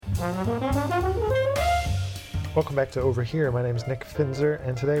Welcome back to OverHere. My name is Nick Finzer,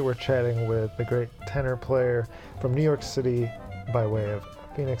 and today we're chatting with the great tenor player from New York City by way of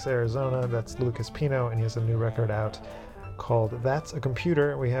Phoenix, Arizona. That's Lucas Pino, and he has a new record out called That's a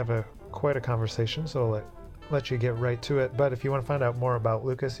Computer. We have quite a conversation, so I'll let you get right to it. But if you want to find out more about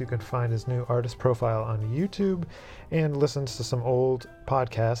Lucas, you can find his new artist profile on YouTube and listen to some old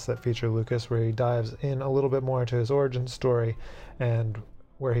podcasts that feature Lucas, where he dives in a little bit more into his origin story and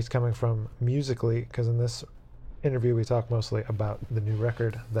where he's coming from musically, because in this interview we talk mostly about the new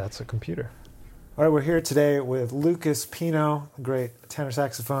record, That's a Computer. All right, we're here today with Lucas Pino, a great tenor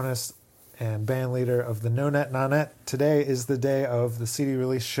saxophonist and band leader of the No Net Nonet. Today is the day of the CD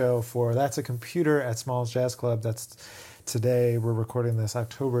release show for That's a Computer at Smalls Jazz Club. That's today. We're recording this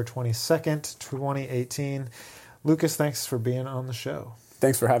October 22nd, 2018. Lucas, thanks for being on the show.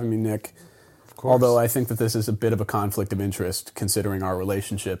 Thanks for having me, Nick. Of course. Although I think that this is a bit of a conflict of interest, considering our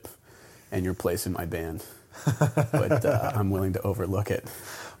relationship and your place in my band. But I'm willing to overlook it.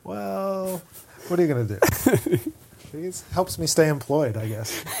 Well, what are you going to do? It helps me stay employed, I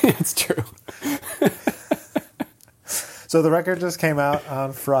guess. It's true. So the record just came out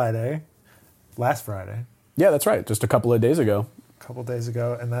on Friday, last Friday. Yeah, that's right. Just a couple of days ago.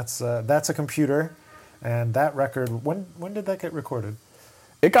 And that's a Computer. And that record, when did that get recorded?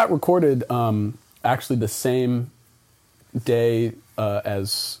 It got recorded actually the same day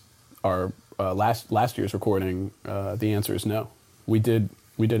as our last year's recording. The answer is no. We did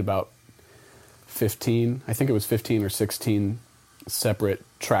about 15, I think it was 15 or 16 separate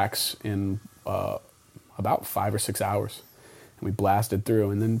tracks in about 5 or 6 hours. And we blasted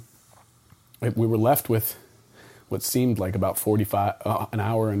through, and then we were left with what seemed like about 45, an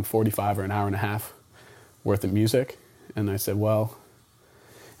hour and 45 or an hour and a half worth of music. And I said, well,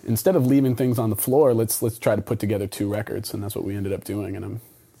 instead of leaving things on the floor, let's try to put together 2 records. And that's what we ended up doing. And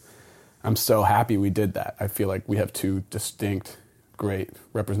I'm so happy we did that. I feel like we have 2 distinct, great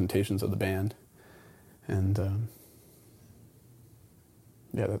representations of the band. And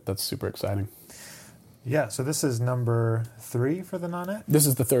that's super exciting. Yeah, so this is number 3 for the Nonet? This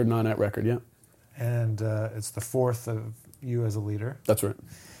is the 3rd Nonet record, yeah. And it's the 4th of you as a leader. That's right.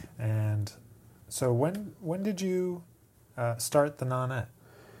 And so when did you start the Nonet?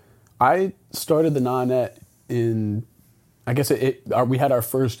 I started the Nonet in, I guess we had our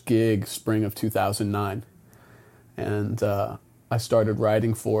first gig spring of 2009. And I started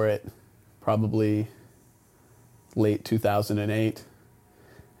writing for it probably late 2008,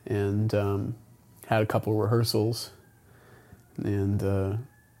 and had a couple rehearsals, and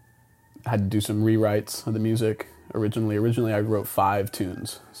had to do some rewrites of the music. Originally I wrote 5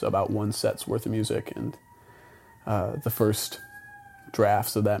 tunes, so about 1 set's worth of music, and the first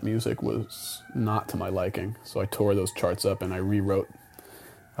drafts of that music was not to my liking, so I tore those charts up and I rewrote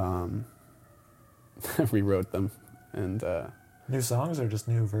them. And new songs or just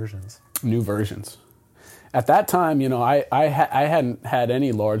new versions? New versions. At that time, I hadn't had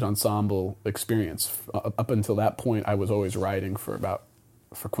any large ensemble experience. Up until that point, I was always writing for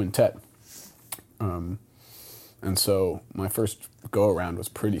quintet. And so my first go-around was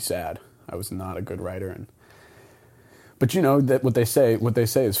pretty sad. I was not a good writer. But that what they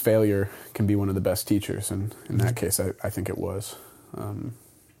say is failure can be one of the best teachers. And in that case, I think it was. And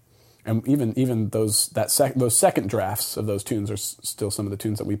even those second drafts of those tunes are still some of the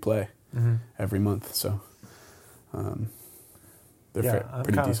tunes that we play every month. So they're I'm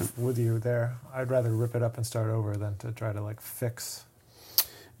pretty kind decent. of with you there. I'd rather rip it up and start over than to try to fix.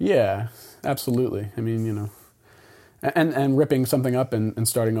 Yeah, absolutely. I mean, and ripping something up and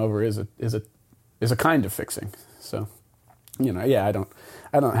starting over is a kind of fixing. So, yeah, I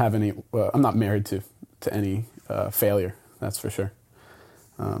don't have any. I'm not married to any failure. That's for sure.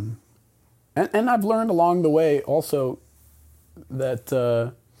 And I've learned along the way also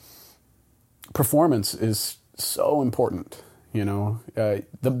that performance is so important. The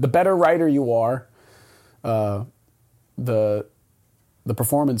better writer you are, the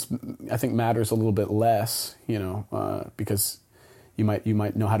performance I think matters a little bit less. Because you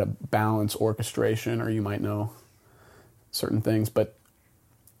might know how to balance orchestration, or you might know certain things, but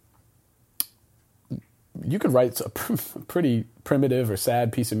you could write a pretty primitive or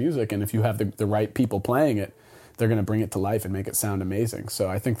sad piece of music, and if you have the right people playing it, they're going to bring it to life and make it sound amazing. So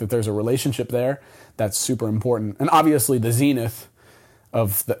I think that there's a relationship there that's super important. And obviously the zenith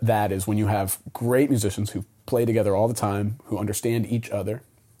of that is when you have great musicians who play together all the time, who understand each other,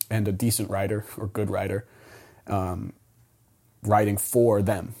 and a decent writer or good writer writing for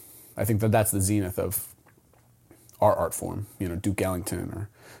them. I think that's the zenith of our art form. Duke Ellington or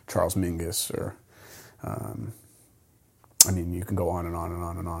Charles Mingus or I mean, you can go on and on and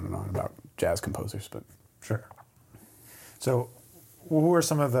on and on and on about jazz composers, but Sure. So, who are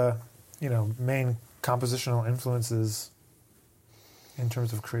some of the, main compositional influences in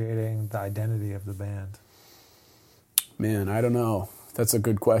terms of creating the identity of the band? man, I don't know. That's a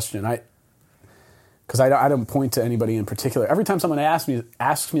good question. Because I don't point to anybody in particular. Every time someone asks me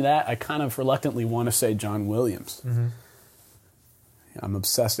that, I kind of reluctantly want to say John Williams. Mm-hmm. I'm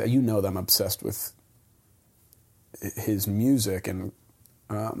obsessed. You know that I'm obsessed with his music, and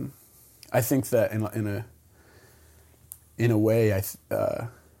I think that in a way, I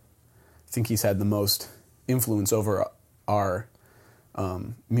think he's had the most influence over our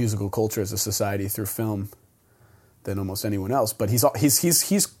musical culture as a society through film than almost anyone else. But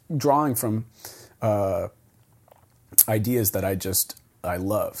he's drawing from ideas that I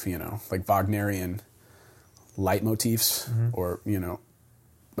love, like Wagnerian leitmotifs, mm-hmm. or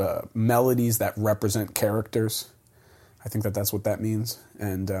melodies that represent characters. I think that's what that means,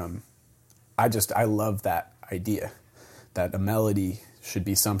 and I love that idea that a melody should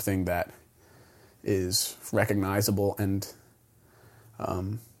be something that is recognizable and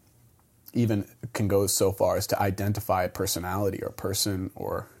even can go so far as to identify a personality or a person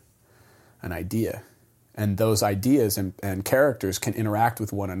or an idea. And those ideas and characters can interact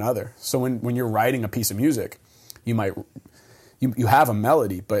with one another. So when you're writing a piece of music, you have a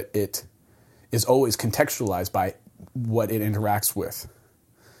melody, but it is always contextualized by what it interacts with.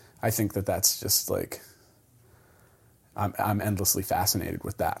 I think that's just like, I'm endlessly fascinated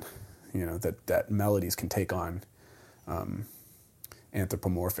with that. That melodies can take on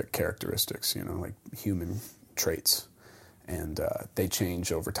anthropomorphic characteristics, like human traits, and they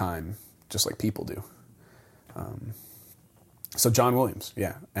change over time, just like people do. So John Williams,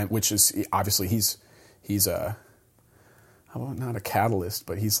 yeah, and which is obviously he's not a catalyst,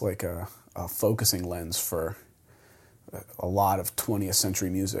 but he's like a focusing lens for a lot of 20th century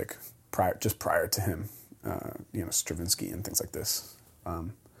music prior to him, Stravinsky and things like this.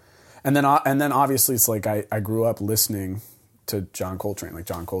 And then obviously it's like I grew up listening to John Coltrane. Like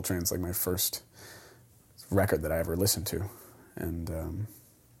John Coltrane's like my first record that I ever listened to, and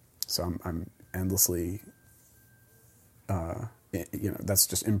so I'm endlessly, that's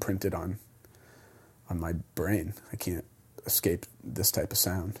just imprinted on my brain. I can't escape this type of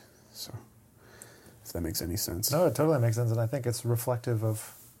sound. So if that makes any sense. No, it totally makes sense, and I think it's reflective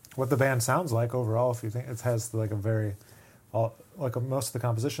of what the band sounds like overall. If you think it has like most of the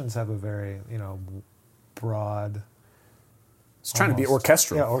compositions have a very broad. It's trying to be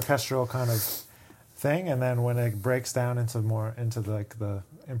orchestral. Yeah, orchestral kind of thing, and then when it breaks down into the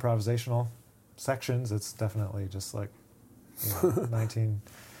improvisational sections, it's definitely just like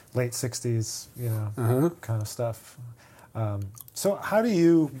late 60s, kind of stuff. So how do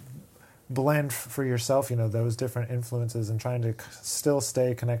you blend for yourself, those different influences and trying to still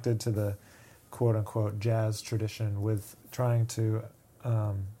stay connected to the quote unquote jazz tradition with trying to,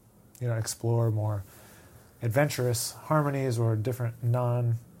 explore more adventurous harmonies or different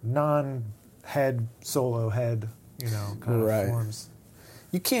non-head, solo head, kind of forms?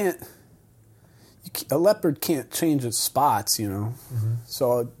 A leopard can't change its spots, Mm-hmm.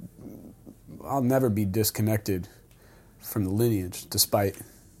 So I'll never be disconnected from the lineage despite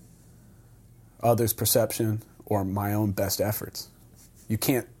others' perception or my own best efforts. You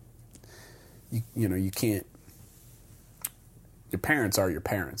can't, you can't, your parents are your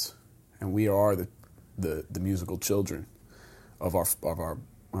parents, and we are the musical children of our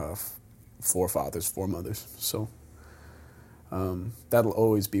forefathers, foremothers. So that'll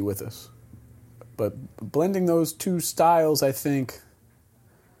always be with us. But blending those two styles, I think,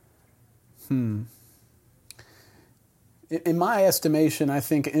 in my estimation, I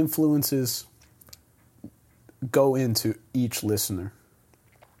think influences go into each listener.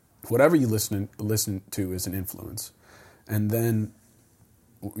 Whatever you listen to is an influence. And then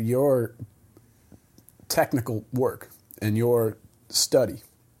your technical work and your study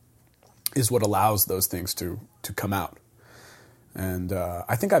is what allows those things to come out. And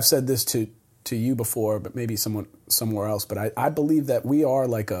I think I've said this to you before, but maybe somewhere else. But I believe that we are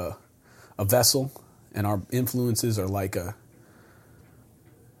like a vessel, and our influences are like the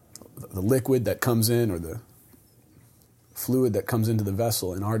liquid that comes in, or the fluid that comes into the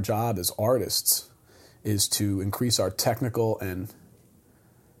vessel. And our job as artists is to increase our technical and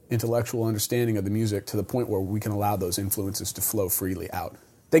intellectual understanding of the music to the point where we can allow those influences to flow freely out.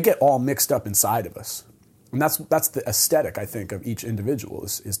 They get all mixed up inside of us. And that's the aesthetic, I think, of each individual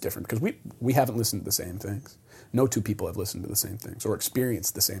is different, because we haven't listened to the same things. No two people have listened to the same things or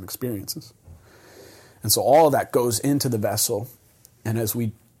experienced the same experiences. And so all of that goes into the vessel, and as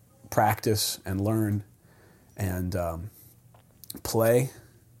we practice and learn and play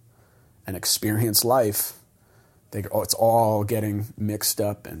and experience life, it's all getting mixed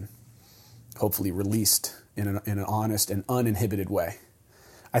up and hopefully released in an honest and uninhibited way.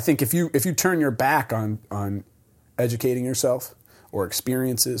 I think if you turn your back on educating yourself or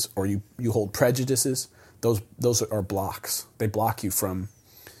experiences, or you hold prejudices, those are blocks. They block you from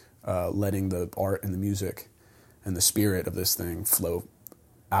letting the art and the music and the spirit of this thing flow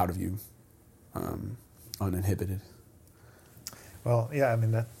out of you uninhibited. Well, yeah, I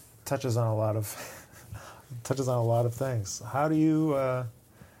mean, that touches on a lot of things. How do you,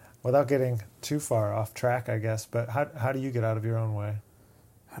 without getting too far off track, I guess, but how do you get out of your own way?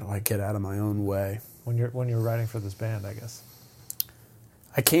 How do I get out of my own way? When you're writing for this band, I guess.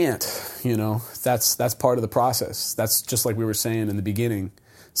 I can't, that's part of the process. That's just like we were saying in the beginning.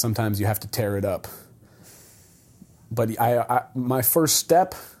 Sometimes you have to tear it up. But my first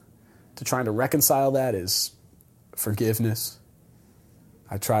step to trying to reconcile that is forgiveness.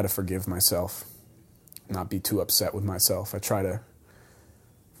 I try to forgive myself, not be too upset with myself. I try to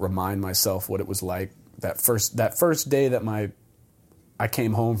remind myself what it was like that first day that I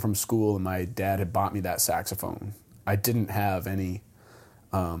came home from school and my dad had bought me that saxophone. I didn't have any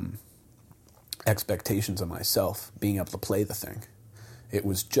expectations of myself being able to play the thing. It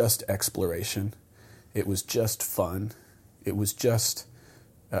was just exploration. It was just fun. It was just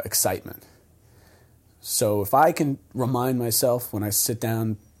excitement. So if I can remind myself when I sit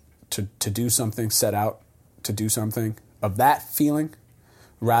down to do something, set out to do something, of that feeling,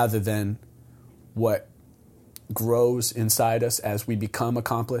 rather than what grows inside us as we become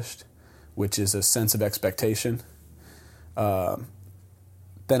accomplished, which is a sense of expectation,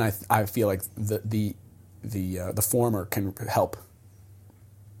 then I feel like the former can help,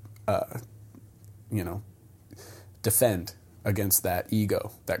 defend against that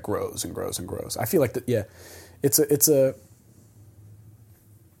ego that grows and grows and grows. I feel like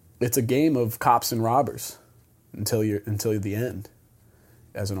it's a game of cops and robbers until the end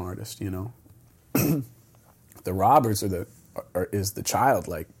as an artist. The robbers is the child,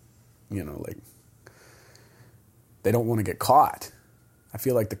 like they don't want to get caught. I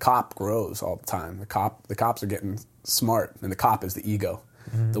feel like the cop grows all the time. The cops are getting smart, and the cop is the ego,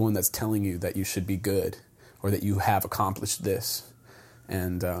 the one that's telling you that you should be good or that you have accomplished this.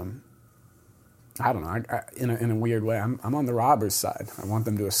 And I don't know. In a weird way, I'm on the robber's side. I want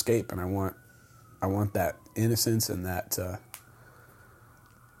them to escape, and I want that innocence and that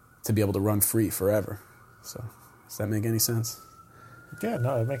to be able to run free forever. So, does that make any sense? Yeah,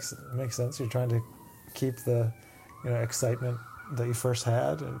 no, it makes sense. You're trying to keep the excitement that you first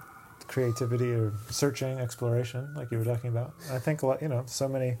had, and creativity or searching, exploration, like you were talking about. I think so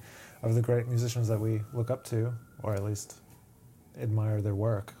many of the great musicians that we look up to, or at least admire their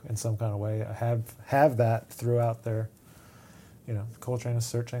work in some kind of way, have that throughout their, Coltrane is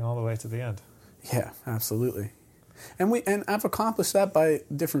searching all the way to the end. Yeah, absolutely. And I've accomplished that by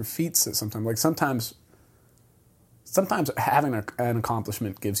different feats sometimes. Like sometimes having an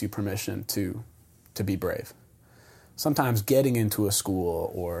accomplishment gives you permission to be brave. Sometimes getting into a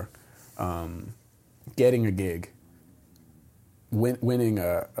school or getting a gig, winning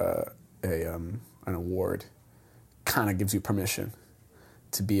an award, kind of gives you permission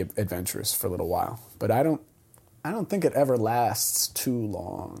to be adventurous for a little while. But I don't think it ever lasts too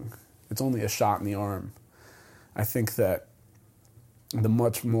long. It's only a shot in the arm. I think that the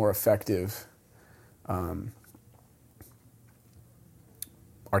much more effective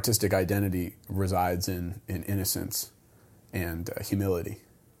artistic identity resides in innocence and humility.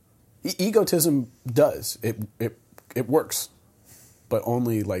 Egotism does. It works, but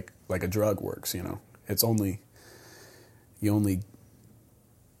only like a drug works, It's only, you only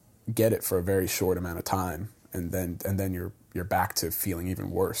get it for a very short amount of time, and then you're back to feeling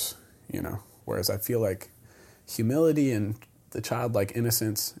even worse, Whereas I feel like humility and the childlike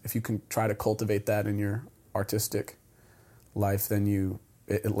innocence, if you can try to cultivate that in your artistic life, then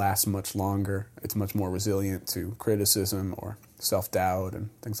it lasts much longer. It's much more resilient to criticism or self-doubt and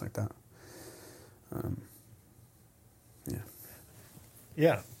things like that.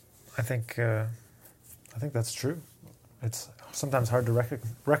 Yeah, I think that's true. It's sometimes hard to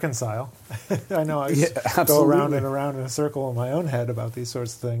reconcile. I know I go around and around in a circle in my own head about these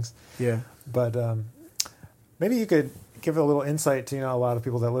sorts of things. Yeah. But maybe you could give a little insight to a lot of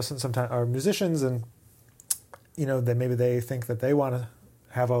people that listen sometimes are musicians, and that maybe they think that they want to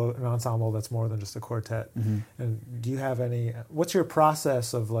have an ensemble that's more than just a quartet. Mm-hmm. And do you have what's your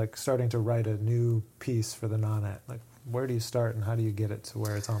process of starting to write a new piece for the Nonet? Where do you start and how do you get it to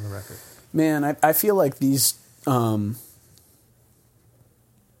where it's on the record?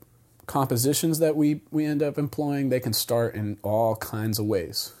 compositions that we end up employing, they can start in all kinds of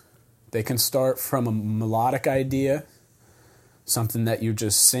ways. They can start from a melodic idea, something that you're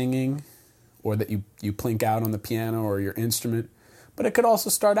just singing or that you plink out on the piano or your instrument. But it could also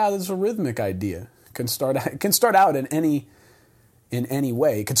start out as a rhythmic idea. It can start out in any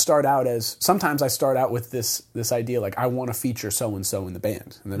way. It could start out as, sometimes I start out with this idea like I want to feature so-and-so in the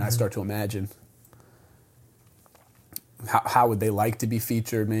band. And then I start to imagine how would they like to be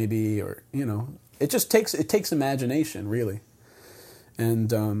featured maybe, or, you know, it takes imagination, really.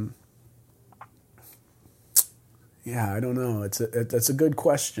 And yeah, I don't know. That's a good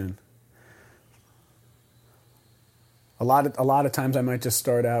question. A lot of times I might just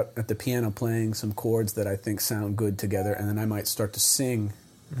start out at the piano playing some chords that I think sound good together, and then I might start to sing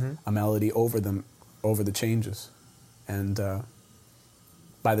a melody over the changes. And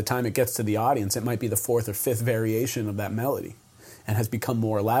by the time it gets to the audience, it might be the fourth or fifth variation of that melody and has become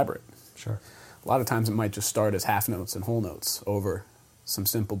more elaborate. Sure. A lot of times it might just start as half notes and whole notes over some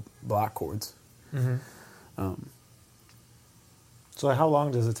simple block chords. So how long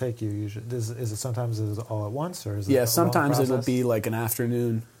does it take you usually? Is it sometimes all at once, or is it sometimes a long it'll process? be like an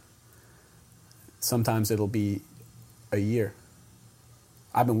afternoon. Sometimes it'll be a year.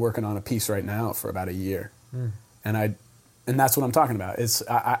 I've been working on a piece right now for about a year. And that's what I'm talking about.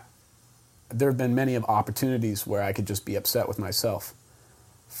 There have been many of opportunities where I could just be upset with myself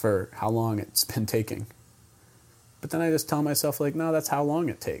for how long it's been taking. But then I just tell myself, like, no, that's how long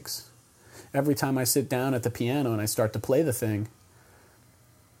it takes. Every time I sit down at the piano and I start to play the thing,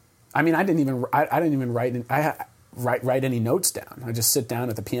 I mean, I didn't even write any notes down. I just sit down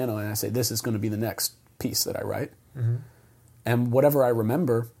at the piano and I say, this is going to be the next piece that I write. And whatever I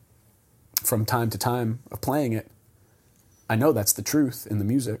remember from time to time of playing it, I know that's the truth in the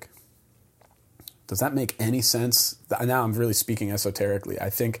music. Does that make any sense? Now I'm really speaking esoterically. I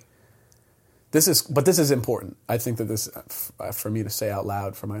think this is important. I think that this, for me to say out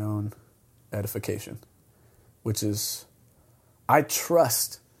loud for my own edification, which is, I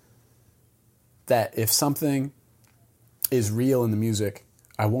trust that if something is real in the music,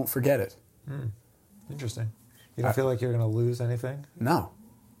 I won't forget it. Interesting. You don't feel like you're going to lose anything? No.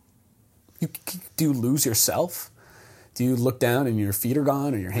 Do you lose yourself? Do you look down and your feet are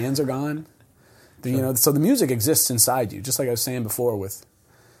gone or your hands are gone? Sure. You know, so the music exists inside you, just like I was saying before.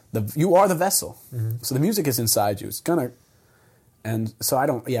 You are the vessel, so the music is inside you. It's gonna, and so I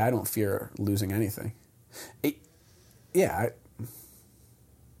don't fear losing anything.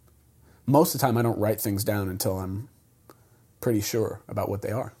 Most of the time I don't write things down until I'm pretty sure about what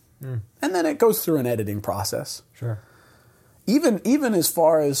they are, and then it goes through an editing process. Sure. Even as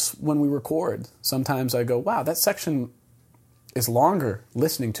far as when we record, sometimes I go, wow, that section is longer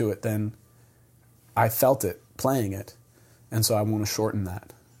listening to it than I felt it playing it, and so I want to shorten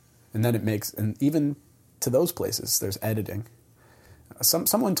that. And then and even to those places, there's editing.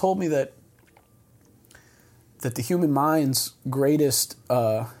 Someone told me that the human mind's greatest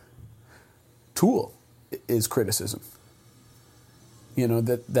tool is criticism. You know,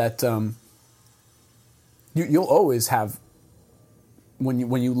 you'll always have, when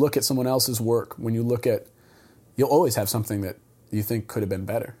you look at someone else's work, you'll always have something that you think could have been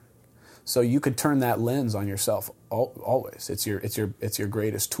better. So you could turn that lens on yourself always. It's your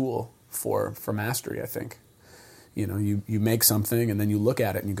greatest tool for mastery, I think. You know, you make something and then you look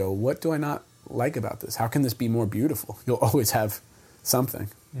at it and you go, what do I not like about this? How can this be more beautiful? You'll always have something.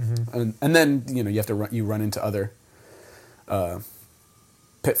 And then, you know, you run into other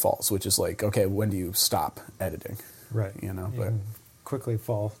pitfalls, which is like, okay, when do you stop editing? Right. You know, but can quickly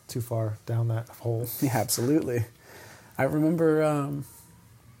fall too far down that hole. Yeah, absolutely. I remember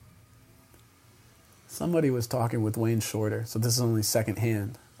somebody was talking with Wayne Shorter, so this is only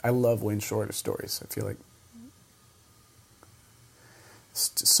secondhand. I love Wayne Shorter stories. I feel like it's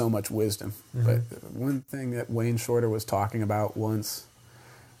just so much wisdom. But one thing that Wayne Shorter was talking about once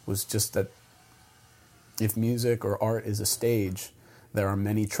was just that if music or art is a stage, there are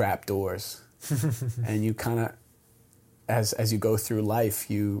many trap doors. And you kind of, as you go through life,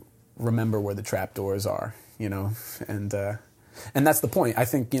 you remember where the trap doors are, you know, and that's the point. I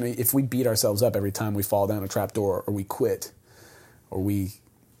think, you know, if we beat ourselves up every time we fall down a trap door, or we quit, or we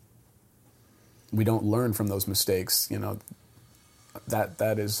don't learn from those mistakes, you know,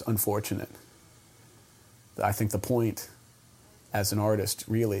 that is unfortunate. I think the point as an artist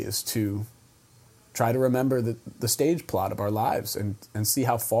really is to try to remember the stage plot of our lives and see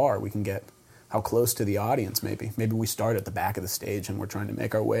how far we can get, how close to the audience maybe. Maybe we start at the back of the stage and we're trying to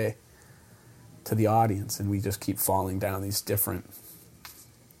make our way to the audience, and we just keep falling down these different,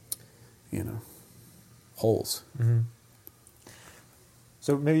 you know, holes.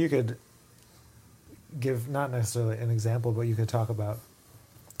 So maybe you could give not necessarily an example, but you could talk about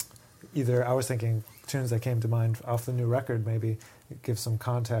either, I was thinking tunes that came to mind off the new record, maybe give some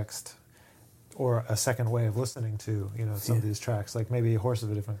context or a second way of listening to, some of these tracks, like maybe Horse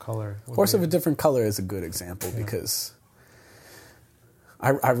of a Different Color. Horse of a Different Color is a good example because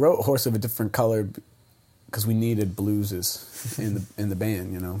I wrote Horse of a Different Color because we needed blueses in the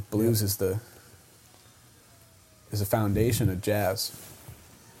band, Blues is a foundation of jazz.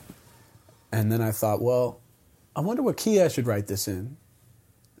 And then I thought, well, I wonder what key I should write this in.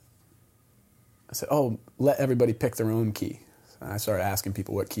 I said, let everybody pick their own key. So I started asking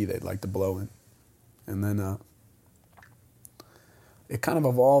people what key they'd like to blow in. And then it kind of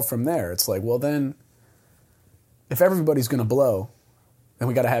evolved from there. It's like, well, then, if everybody's going to blow, then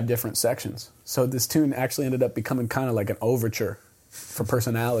we got to have different sections. So this tune actually ended up becoming kind of like an overture for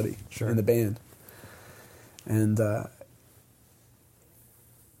personality in the band. And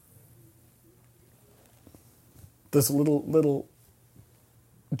there's little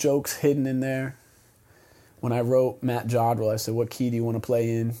jokes hidden in there. When I wrote Matt Jodrell, I said, what key do you want to play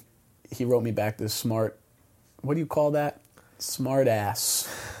in? He wrote me back this smart, what do you call that? Smart ass.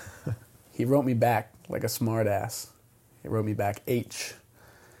 He wrote me back like a smart ass. He wrote me back H,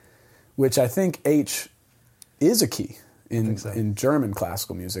 which I think H is a key. In German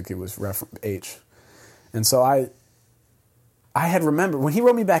classical music, it was H. And so I had remembered, when he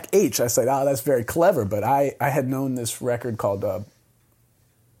wrote me back H, I said, that's very clever, but I had known this record called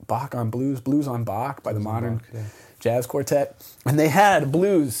Bach on Blues, Blues on Bach by the Modern Jazz Quartet, and they had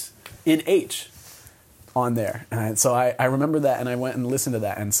blues in H on there. And so I remember that, and I went and listened to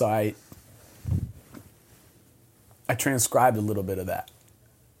that, and so I transcribed a little bit of that.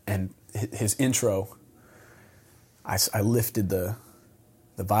 And his intro, I lifted the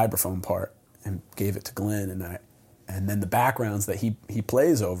vibraphone part and gave it to Glenn, and then the backgrounds that he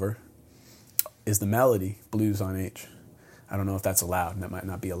plays over is the melody, Blues on H. I don't know if that's allowed, and that might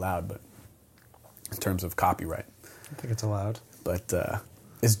not be allowed, but in terms of copyright. I think it's allowed. But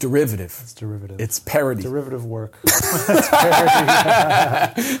it's derivative. It's derivative. It's parody. Derivative work. It's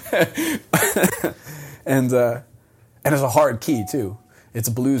parody. And it's a hard key, too. It's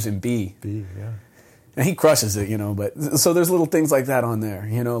a blues in B. B, yeah. And he crushes it, but so there's little things like that on there,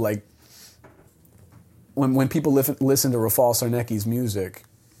 like when people listen to Rafal Sarnecki's music,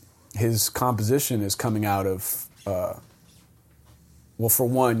 his composition is coming out of, well, for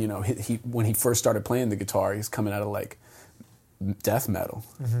one, he when he first started playing the guitar, he's coming out of like death metal.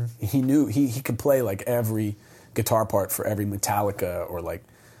 Mm-hmm. He knew he could play like every guitar part for every Metallica or like,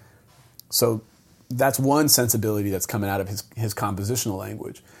 so that's one sensibility that's coming out of his compositional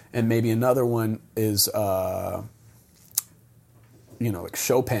language. And maybe another one is, like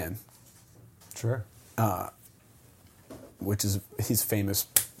Chopin. Sure. Which is, he's a famous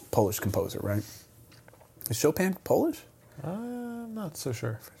Polish composer, right? Is Chopin Polish? I'm not so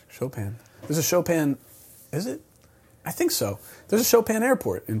sure. Chopin. There's a Chopin, is it? I think so. There's a Chopin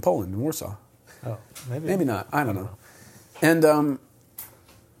airport in Poland, in Warsaw. Oh, maybe. Maybe not. I don't know. And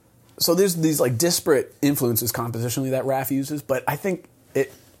so there's these like disparate influences compositionally that Raph uses, but I think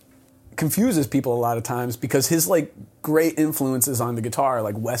it confuses people a lot of times because his like great influences on the guitar are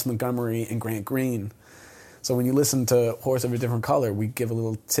like Wes Montgomery and Grant Green. So when you listen to Horse of a Different Color, we give a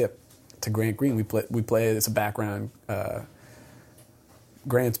little tip to Grant Green. We play it as a background,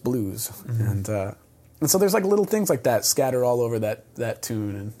 Grant's blues, mm-hmm. And so there's like little things like that scattered all over that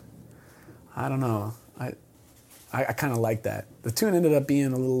tune, and I don't know, I kind of like that. The tune ended up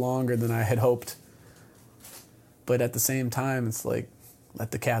being a little longer than I had hoped, but at the same time, it's like let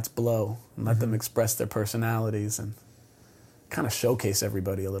the cats blow and let them express their personalities and kind of showcase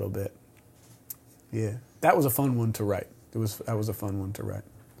everybody a little bit. Yeah, that was a fun one to write. That was a fun one to write.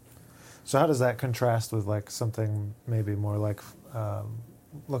 So how does that contrast with like something maybe more like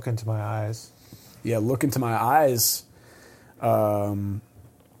Look Into My Eyes? Yeah, Look Into My Eyes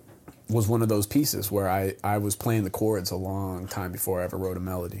was one of those pieces where I was playing the chords a long time before I ever wrote a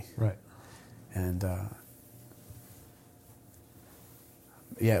melody. Right. And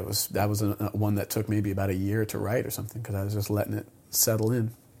that was one that took maybe about a year to write or something because I was just letting it settle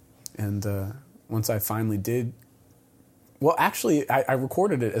in. And once I finally did, well, actually, I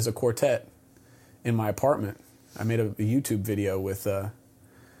recorded it as a quartet in my apartment. I made a YouTube video with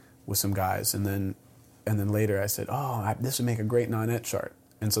some guys, and then later I said, this would make a great nonette chart.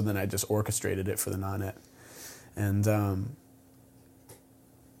 And so then I just orchestrated it for the nonette, and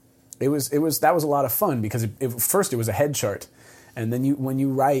that was a lot of fun because first it was a head chart, and then when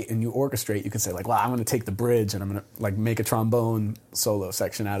you write and you orchestrate, you can say like, well, I'm going to take the bridge and I'm going to like make a trombone solo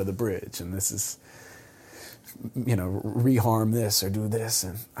section out of the bridge, and this is reharm this or do this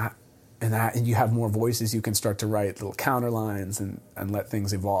and that, and you have more voices, you can start to write little counter lines and let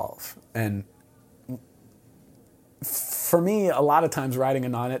things evolve. And for me, a lot of times writing a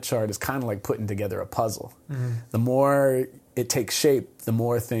nonette chart is kind of like putting together a puzzle. Mm-hmm. The more it takes shape, the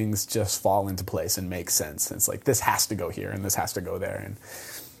more things just fall into place and make sense. It's like, this has to go here and this has to go there.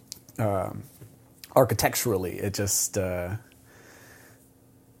 And architecturally, it just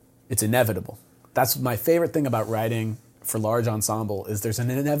it's inevitable. That's my favorite thing about writing for large ensemble, is there's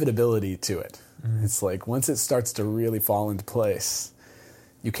an inevitability to it. Mm. It's like, once it starts to really fall into place,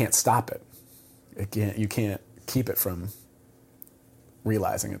 you can't stop it. You can't keep it from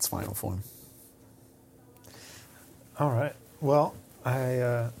realizing its final form. All right. Well,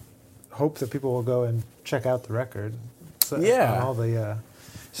 I hope that people will go and check out the record. On all the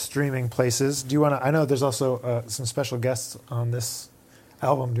streaming places. Do you want to? I know there's also some special guests on this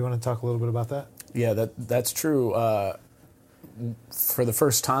album. Do you want to talk a little bit about that? Yeah, that's true. For the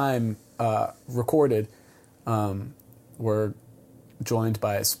first time recorded, we're joined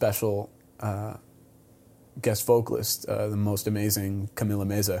by a special guest vocalist, the most amazing Camila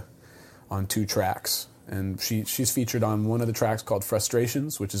Meza, on 2 tracks. And she's featured on one of the tracks called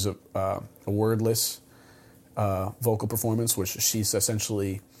Frustrations, which is a wordless vocal performance, which she's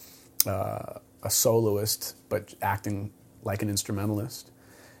essentially a soloist, but acting like an instrumentalist.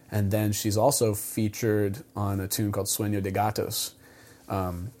 And then she's also featured on a tune called Sueño de Gatos,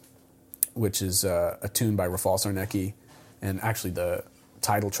 which is a tune by Rafal Sarnecki, and actually the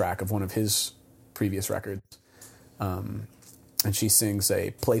title track of one of his previous records. And she sings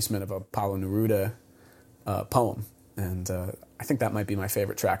a placement of a Pablo Neruda poem. And I think that might be my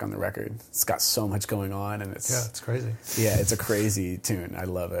favorite track on the record. It's got so much going on, and it's crazy. Yeah, it's a crazy tune. I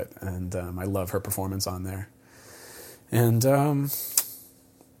love it, and I love her performance on there. And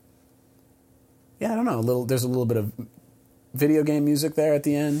I don't know. There's a little bit of video game music there at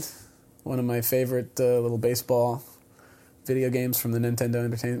the end. One of my favorite little baseball video games from the Nintendo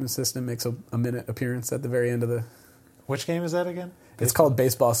Entertainment System makes a minute appearance at the very end of the... Which game is that again? Baseball? It's called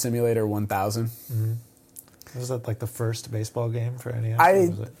Baseball Simulator 1000. Mm-hmm. Was that like the first baseball game for NES?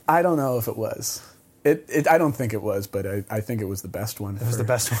 I don't know if it was. I don't think it was, but I think it was the best one. It was the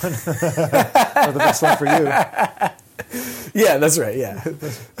best one? Or the best one for you? Yeah, that's right, yeah.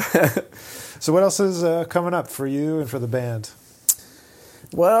 So what else is coming up for you and for the band?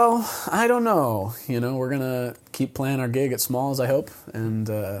 Well, I don't know. We're going to keep playing our gig at Smalls, I hope. And,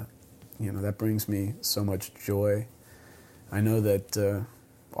 that brings me so much joy. I know that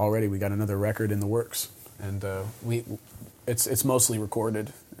already we got another record in the works. And it's mostly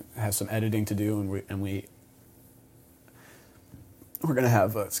recorded. It has some editing to do, and we're going to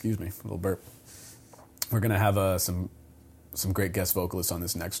have, excuse me, a little burp. We're going to have some great guest vocalists on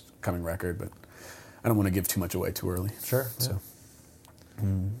this next coming record, but I don't want to give too much away too early. Sure. So,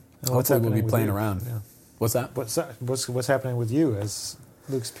 hopefully we'll be playing around. Yeah. What's that? What's happening with you as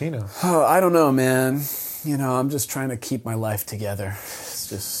Lucas Pino? Oh, I don't know, man. I'm just trying to keep my life together. It's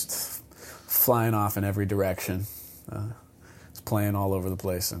just flying off in every direction. It's playing all over the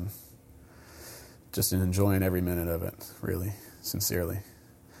place and just enjoying every minute of it, really, sincerely.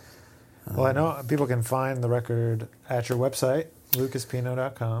 Well, I know people can find the record at your website,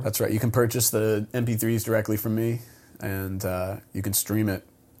 lucaspino.com. That's right. You can purchase the MP3s directly from me, and you can stream it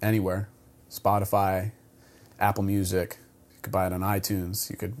anywhere. Spotify, Apple Music. You could buy it on iTunes.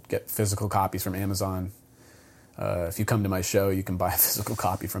 You could get physical copies from Amazon. If you come to my show, you can buy a physical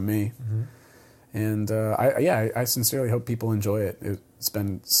copy from me. Mm-hmm. And I sincerely hope people enjoy it. It's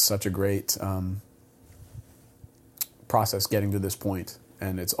been such a great process getting to this point,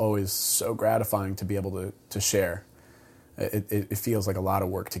 and it's always so gratifying to be able to share. It feels like a lot of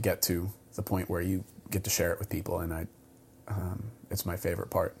work to get to the point where you get to share it with people, and it's my favorite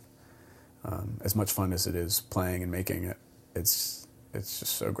part. As much fun as it is playing and making it, it's just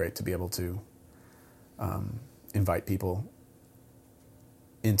so great to be able to invite people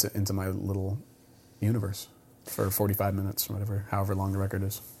into my little universe for 45 minutes, or however long the record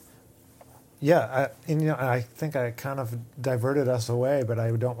is. Yeah, I think I kind of diverted us away, but I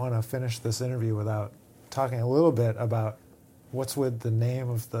don't want to finish this interview without talking a little bit about what's with the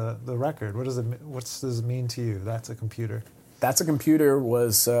name of the record. What does it mean to you? That's a Computer. That's a Computer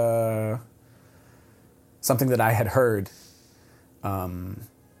was something that I had heard. I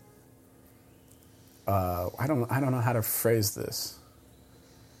don't know how to phrase this.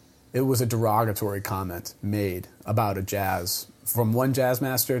 It was a derogatory comment made about a jazz, from one jazz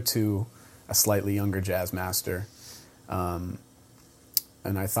master to a slightly younger jazz master. And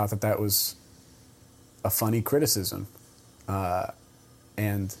I thought that was a funny criticism.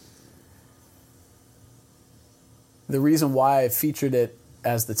 And the reason why I featured it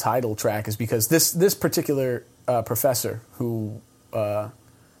as the title track is because this particular professor who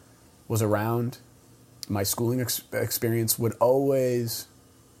was around my schooling experience would always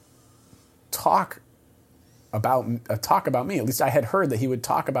talk about me. At least I had heard that he would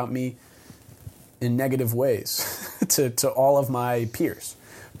talk about me in negative ways to all of my peers,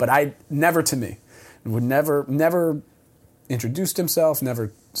 but never to me. Would never introduced himself,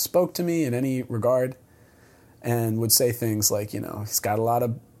 never spoke to me in any regard, and would say things like, he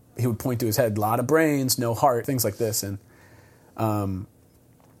would point to his head, a lot of brains, no heart, things like this, and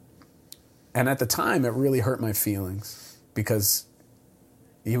at the time it really hurt my feelings because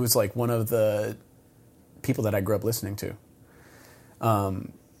he was like one of the people that I grew up listening to.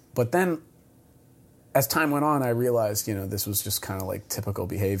 But then as time went on, I realized, this was just kind of like typical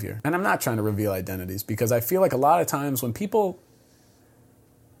behavior. And I'm not trying to reveal identities because I feel like a lot of times when people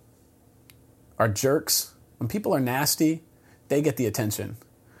are jerks, when people are nasty, they get the attention.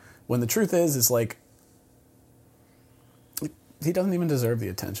 When the truth is like, he doesn't even deserve the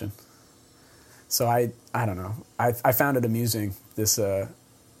attention. So I don't know. I found it amusing, this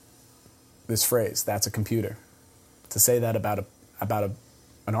phrase, "that's a computer." To say that about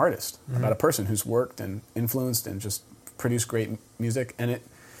an artist, about a person who's worked and influenced and just produced great music. And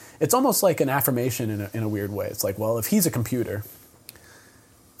it's almost like an affirmation in a weird way. It's like, well, if he's a computer,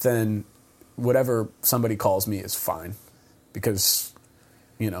 then whatever somebody calls me is fine because,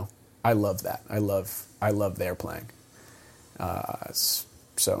 I love that. I love their playing.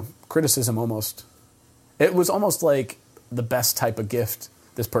 So criticism it was almost like the best type of gift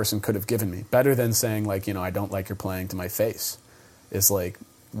this person could have given me. Better than saying like, I don't like your playing to my face. It's like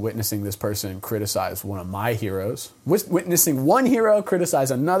witnessing this person criticize one of my heroes. Witnessing one hero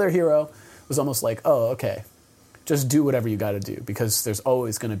criticize another hero was almost like, oh, okay, just do whatever you got to do because there's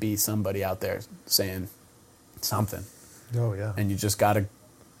always going to be somebody out there saying something. Oh, yeah. And you just got to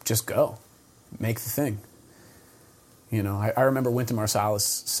just go. Make the thing. I remember Wynton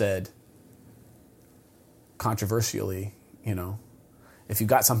Marsalis said, controversially, if you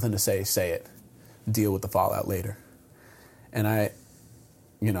got something to say it. Deal with the fallout later. And I'm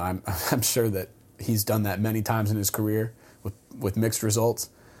sure that he's done that many times in his career with mixed results.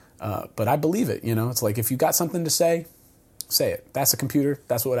 But I believe it, It's like if you got something to say it. That's a computer.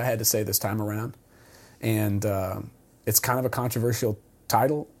 That's what I had to say this time around. And it's kind of a controversial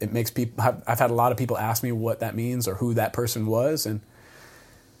title. It makes people... I've had a lot of people ask me what that means or who that person was. And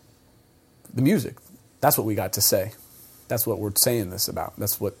the music, that's what we got to say. That's what we're saying this about.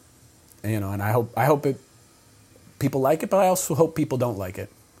 That's what... and I hope people like it, but I also hope people don't like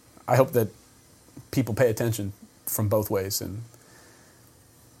it. I hope that people pay attention from both ways, and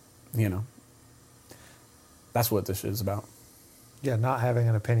that's what this is about. Yeah, not having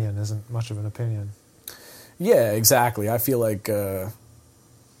an opinion isn't much of an opinion. Yeah, exactly. I feel like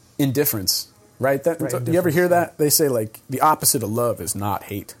indifference, right? You ever hear that? They say like the opposite of love is not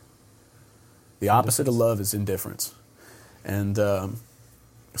hate. The opposite of love is indifference, and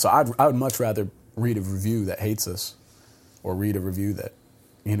so I would much rather read a review that hates us or read a review that,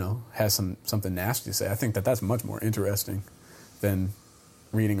 has something nasty to say. I think that's much more interesting than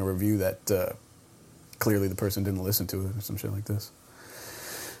reading a review that clearly the person didn't listen to it or some shit like this.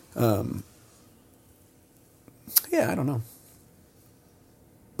 Yeah, I don't know.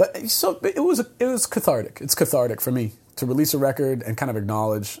 But it was cathartic. It's cathartic for me to release a record and kind of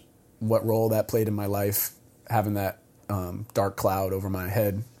acknowledge what role that played in my life, having that dark cloud over my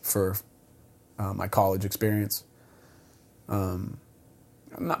head for my college experience.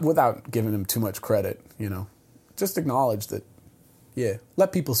 Not without giving them too much credit, just acknowledge that. Yeah,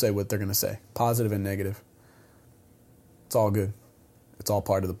 let people say what they're going to say, positive and negative. It's all good. It's all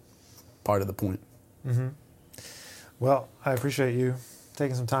part of the point. Mm-hmm. Well, I appreciate you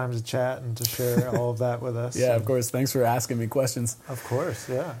taking some time to chat and to share all of that with us. Yeah, of course. Thanks for asking me questions. Of course,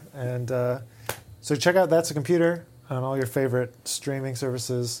 yeah. And so check out That's a Computer on all your favorite streaming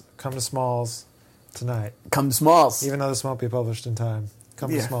services. Come to Smalls tonight. Come to Smalls. Even though this won't be published in time. Come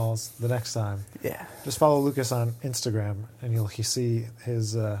to Smalls the next time. Yeah. Just follow Lucas on Instagram and you'll see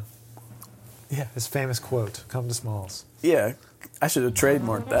his famous quote, "Come to Smalls." Yeah, I should have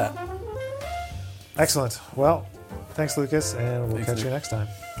trademarked that. Excellent. Well, thanks, Lucas, and we'll catch you next time.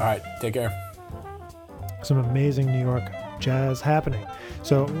 All right, take care. Some amazing New York jazz happening.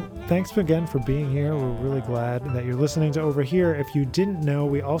 So thanks again for being here. We're really glad that you're listening to OverHere. If you didn't know,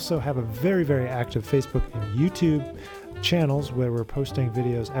 we also have a very, very active Facebook and YouTube channels where we're posting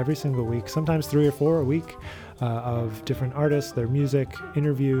videos every single week, sometimes 3 or 4 a week, of different artists, their music,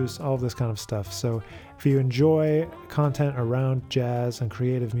 interviews, all of this kind of stuff. So if you enjoy content around jazz and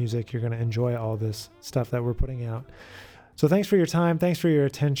creative music, you're going to enjoy all this stuff that we're putting out. So thanks for your time. Thanks for your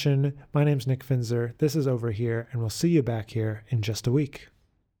attention. My name's Nick Finzer. This is Over Here, and we'll see you back here in just a week.